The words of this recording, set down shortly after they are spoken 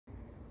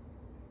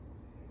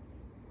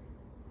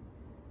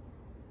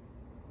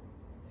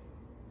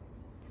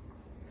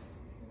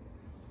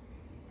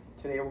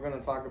Today we're going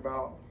to talk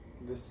about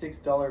the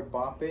 $6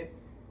 Bop-It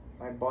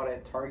I bought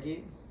at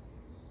Target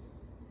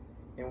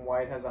and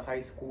why it has a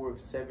high score of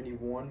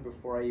 71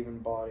 before I even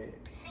bought it.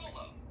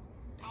 Solo.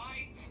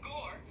 High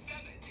score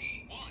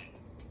 71.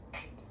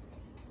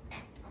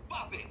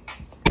 Bop-It.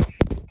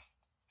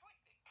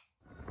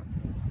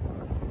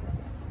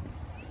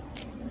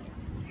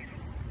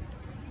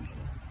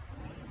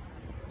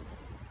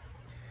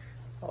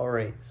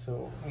 Alright,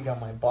 so we got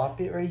my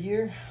Bop-It right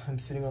here. I'm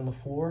sitting on the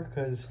floor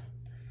because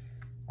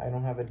I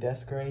don't have a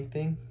desk or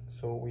anything.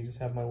 So we just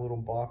have my little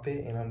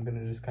Bop-It and I'm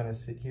gonna just kind of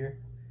sit here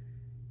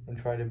and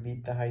try to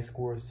beat the high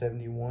score of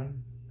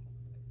 71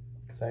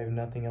 because I have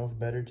nothing else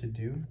better to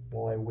do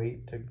while I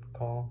wait to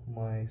call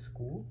my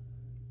school.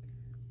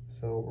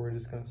 So we're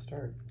just gonna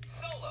start.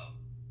 Solo.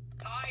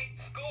 High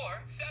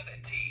score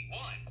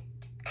 71.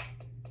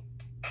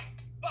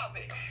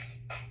 Bop-It.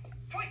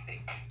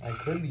 Twisting. I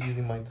could be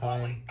using my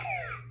time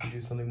to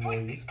do something more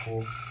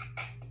useful,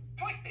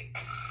 Twisting.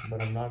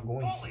 but I'm not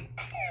going to. Pulling.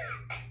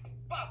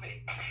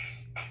 Bop-It.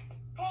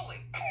 Pulling.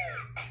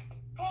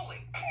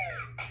 Pulling.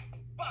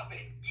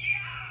 Bop-It.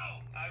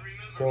 Yow! I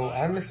remember. So my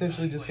I'm first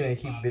essentially time just gonna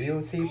playing keep Bop-It.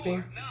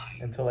 videotaping Score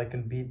 9. until I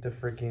can beat the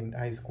freaking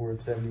high score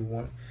of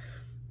 71.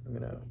 I'm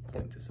gonna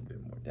point this a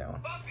bit more down.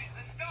 Bop-It,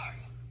 the start.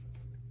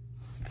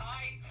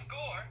 High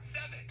score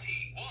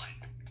 71.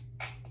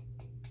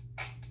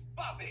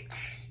 Bop-It.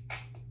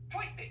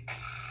 Twisting.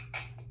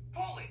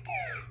 Pulling.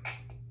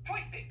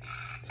 Twisting.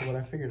 So what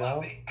I figured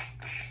out Bop-It.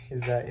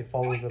 is that it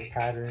follows a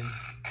pattern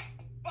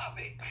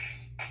Bop-It.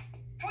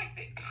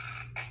 Twisting.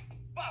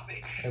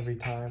 Bop-It. every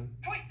time.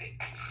 Twisting.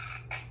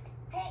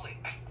 Pulling.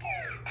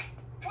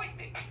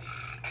 Twisting.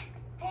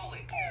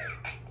 Pulling.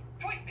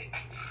 Twisting.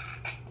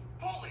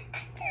 Pulling.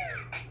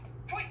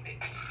 Twisting.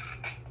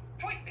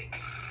 Twisting.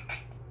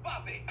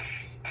 Bop-It.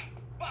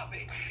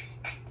 Bop-It.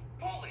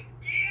 Pulling.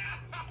 Yeah!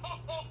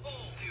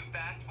 Too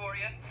fast for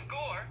you.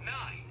 Score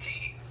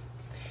 19.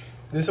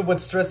 This is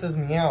what stresses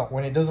me out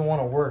when it doesn't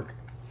want to work.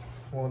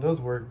 Well, it does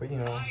work, but you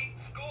know. High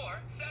score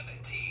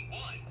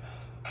 71.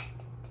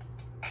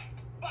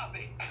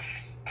 Bop-It.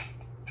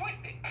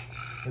 Twisting.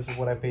 This is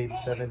what I paid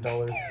 $7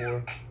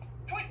 for.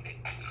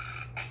 Twisting.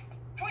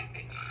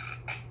 Twisting.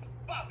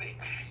 Bop-It.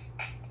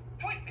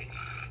 Twisting.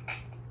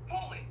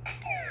 Pulling.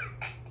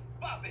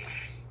 Bop-It.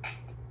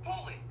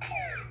 Pulling.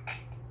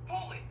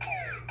 Pulling.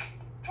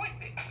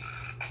 Twisting.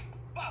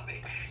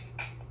 Bop-It.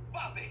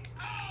 Bop-It.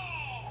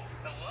 Oh!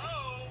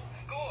 Hello.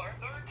 Score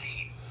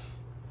 13.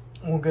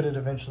 We'll get it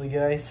eventually,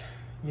 guys.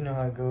 You know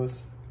how it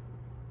goes.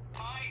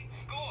 High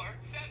score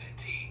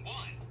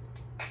 71.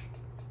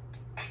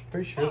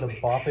 Pretty sure the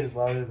Bop-It is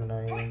louder than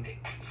I am, Twisting.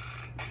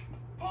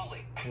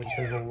 Pulling. which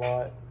says a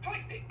lot.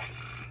 Twisting.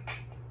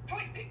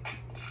 Twisting.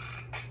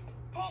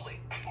 Pulling.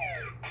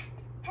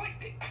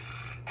 Twisting.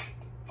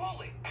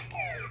 Pulling.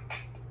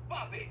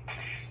 Bop-It.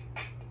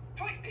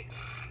 Twisting.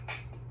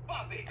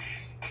 Bop-It.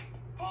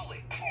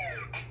 Pulling.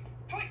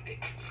 Twisting.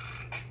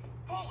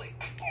 Pulling.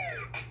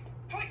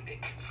 Twisting.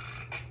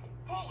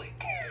 Pulling.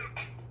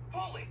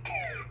 Pulling.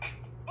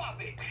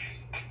 Bop-It.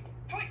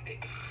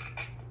 Twisting.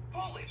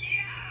 Pulling.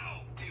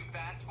 Yow! Too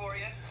fast for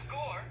you.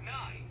 Score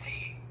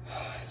 19.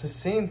 It's the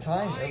same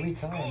time every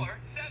time. Score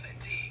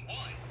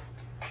 71.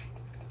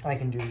 I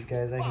can do this,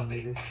 guys. I can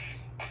do this.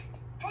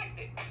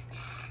 Twisting.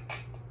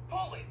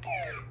 Pulling.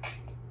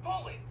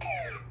 Pulling.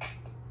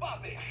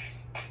 Bop-It.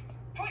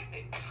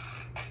 Twisting.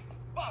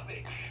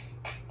 Bop-It.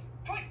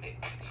 Twisting.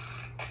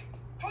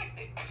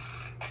 Twisting.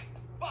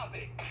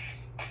 Bop-It.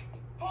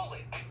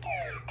 Pulling.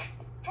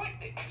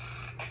 Twisting.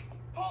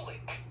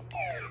 Pulling.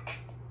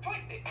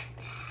 Twisting.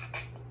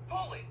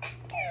 Pulling.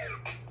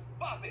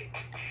 Bop-It.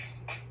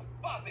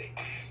 Bop-It.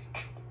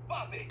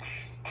 Bop-It.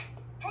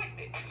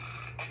 Twisting.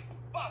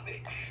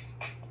 Bop-It.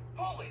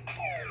 Pulling.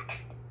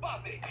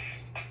 Bop-It.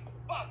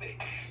 Bop-It.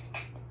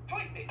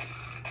 Twisting.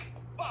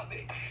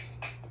 Bop-It.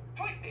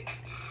 Twisting.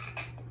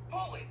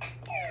 Pulling.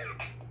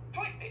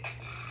 Twisting.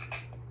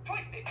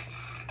 Twisting.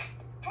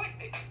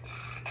 Twisting.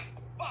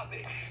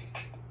 Bop-It.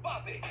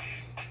 Bop-It.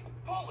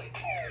 Pulling.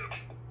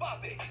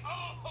 Bop-It.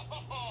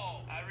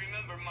 Oh, I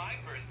remember my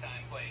first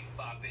time playing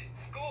Bop-It.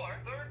 Score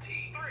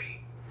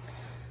 33.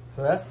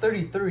 So that's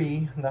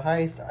 33. The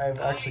highest I've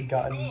actually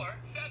gotten Score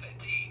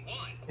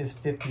 71. is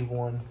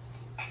 51.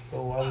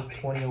 So I was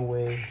 20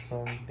 away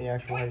from the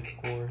actual high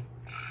score.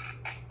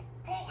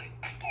 Pulling.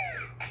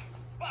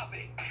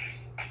 Bop-It.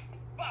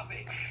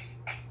 Bop-It.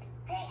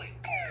 Pulling.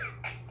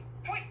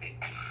 Twisting.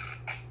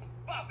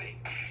 Bop-It.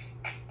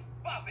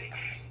 Bop-It.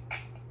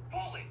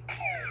 Pulling.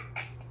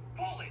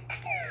 Pulling.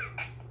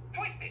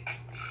 Twisting.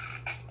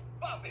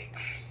 Bop-It.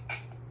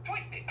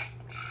 Twisting.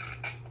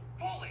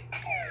 Pulling.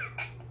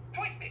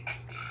 Twisting.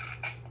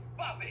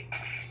 Bop-It.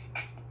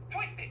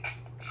 Twisting.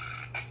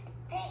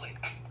 Pulling.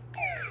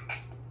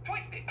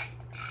 Twisting.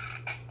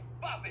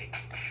 Bop-It.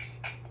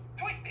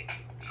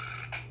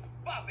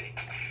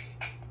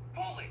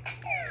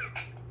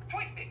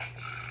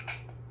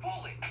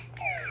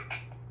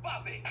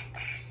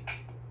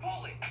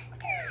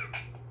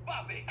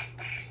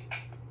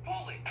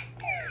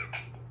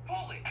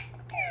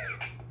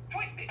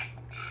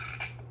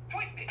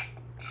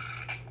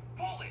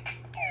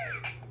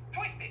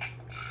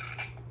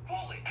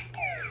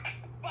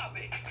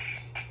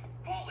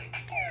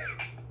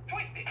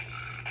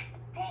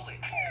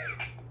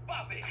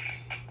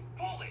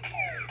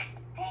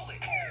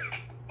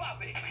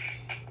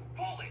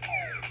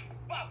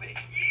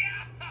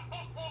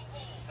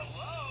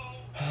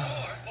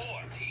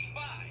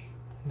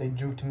 They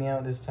juked me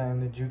out this time.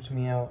 They juked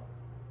me out.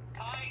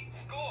 High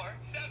score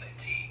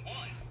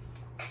 71.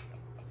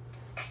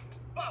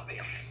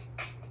 Bop-It.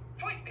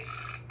 Twist it.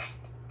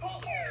 Pull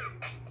it.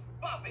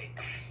 Bop-It.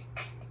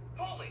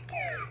 Pull it.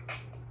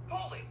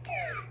 Pull it.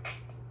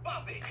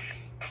 Bop-It.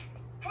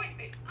 Twist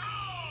it.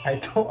 Oh! I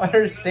don't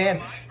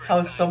understand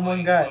how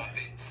someone got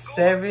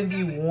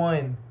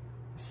 71.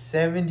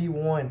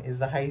 71 is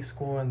the high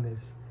score on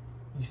this.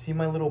 You see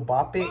my little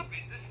Bop-It?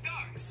 Bop-It to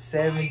start.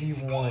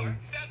 71.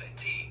 71.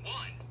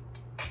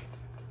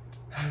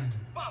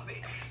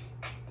 Bop-It.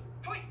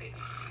 Twist it.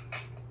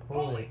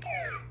 Pull it.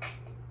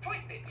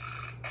 Twist it.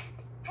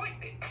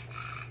 Twist it.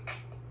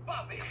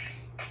 Bop-It.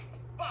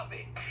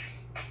 Bop-It.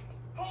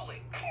 Pull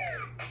it.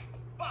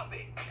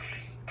 Bop-It.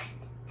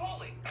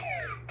 Pull it.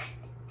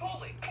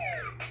 Pull it.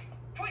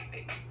 Twist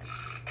it.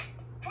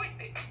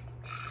 Twist it.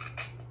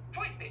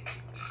 Twist it.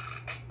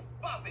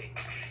 Bop-It.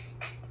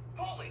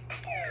 Pull it.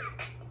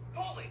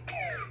 Pull it.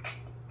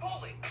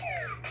 Pull it.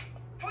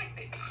 Twist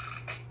it.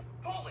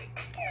 Pull it.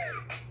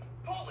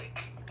 Pull it.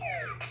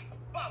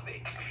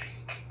 Bop-It.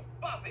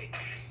 Bop-It.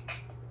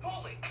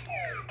 Pull it.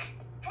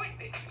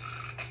 Twist it.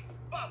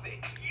 Bop-It.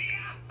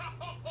 Yeah!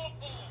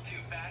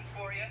 Too fast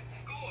for you.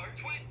 Score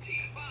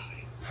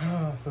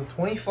 25. So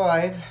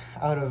 25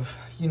 out of,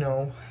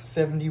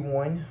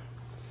 71.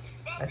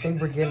 I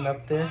think we're getting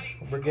up there.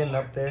 We're getting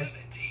up there.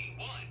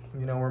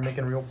 71. We're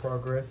making real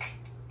progress.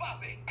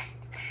 Bop-It.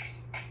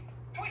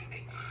 Twist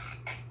it.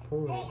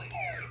 Pull Pull it. it.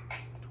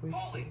 Twist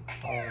Pull it. it.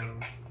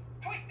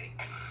 Twist it.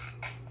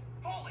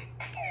 Pull it.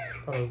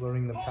 I thought I was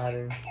learning the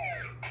pattern.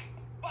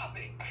 Bop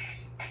it.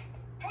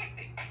 Twist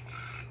it.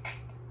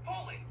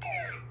 Pull it.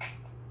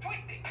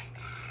 Twist it.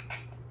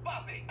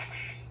 Bop it.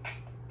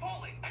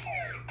 Pull it.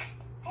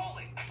 Pull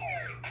it.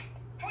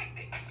 Twist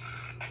it.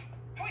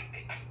 Twist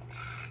it.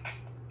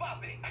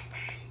 Bop it.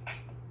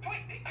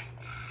 Twist it.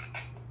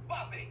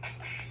 Bop it.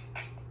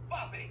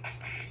 Bop it.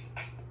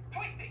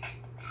 Twist it.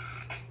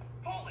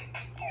 Pull it.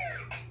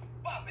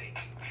 Bop it.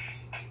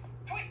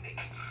 Twist it.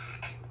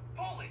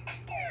 Pull it.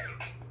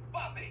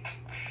 Bop it.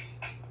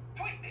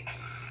 Twist it.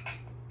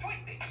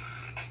 Twist it.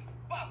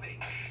 Bop it.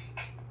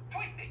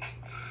 Twist it.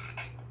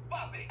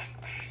 Bop it.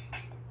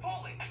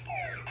 Pull it.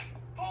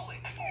 Pull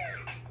it.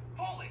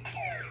 Pull it.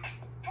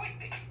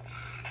 Twist it.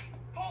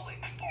 Pull it.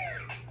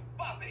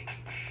 Bop it.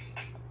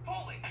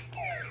 Pull it.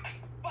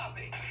 Bop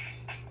it.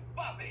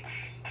 Bop it.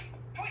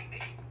 Twist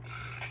it.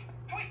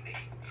 Twist it.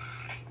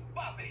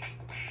 Bop it.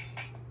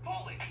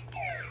 Pull it.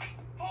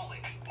 Pull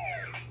it.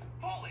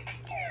 Pull it.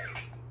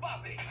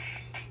 Bop it.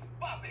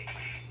 Bop it.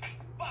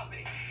 Bop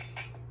it.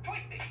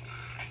 Twist it.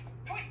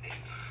 Twist it.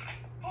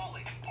 Pull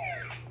it.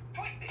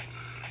 Twist it.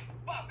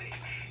 Bop it.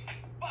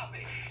 Bop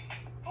it.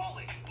 Pull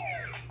it.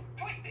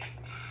 Twist it.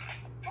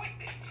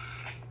 Twist it.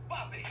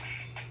 Bop it.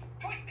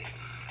 Twist it.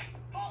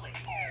 Pull it.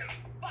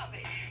 Bop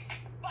it.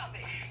 Bop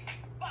it.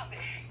 Bop it.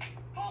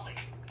 Pull it.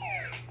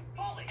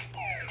 Pull it.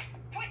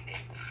 Twist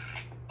it.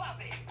 Bop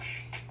it.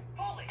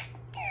 Pull it.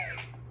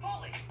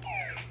 Pull it.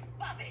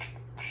 Bop it.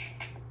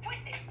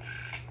 Twist it.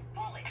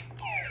 Pull it.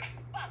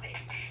 Bop it.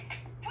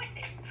 Twist it.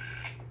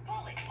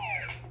 Pull it.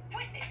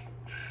 Twist it.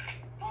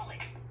 Pull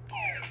it.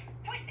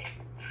 Twist it.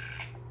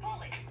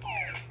 Pull it.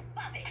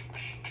 Bop it.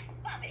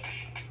 Bop it.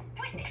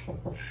 Twist it.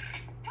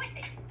 Twist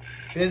it.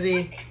 Busy.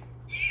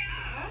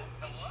 Yeah!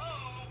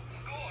 Hello!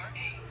 Score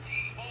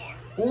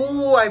 84.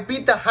 Ooh, I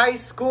beat the high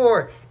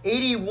score.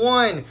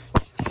 81.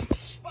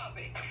 Bop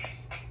it.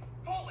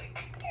 Pull it.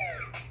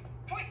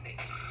 Twist it.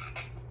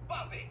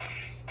 Bop it.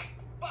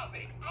 Bop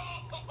it.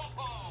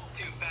 Oh,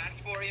 too fast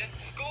for you.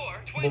 Score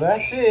 26. Well,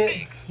 that's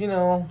it.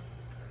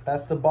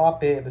 That's the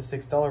Bop-It, the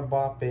 $6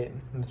 Bop-It.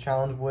 And the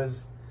challenge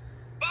was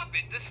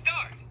Bop-It to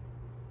start.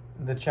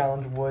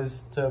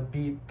 to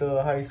beat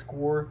the high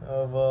score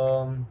of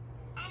I'm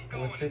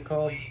going what's it to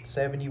called? sleep.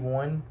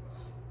 71.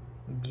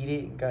 Beat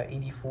it, got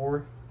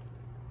 84.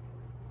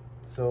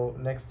 So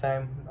next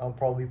time I'll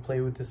probably play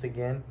with this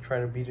again.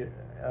 Try to beat it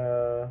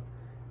a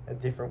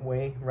different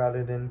way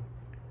rather than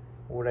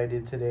what I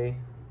did today.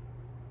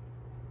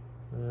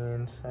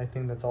 And I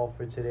think that's all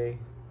for today.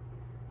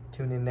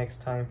 Tune in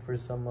next time for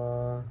some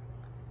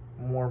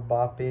more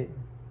Bop-It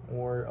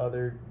or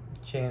other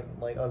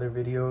other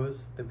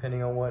videos,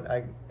 depending on what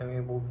I am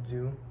able to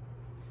do.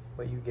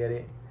 But you get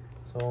it.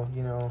 So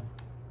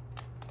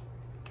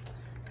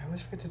I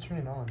always forget to turn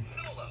it on.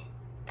 Solo.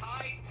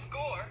 High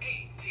score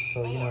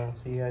 84. So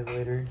see you guys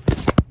later.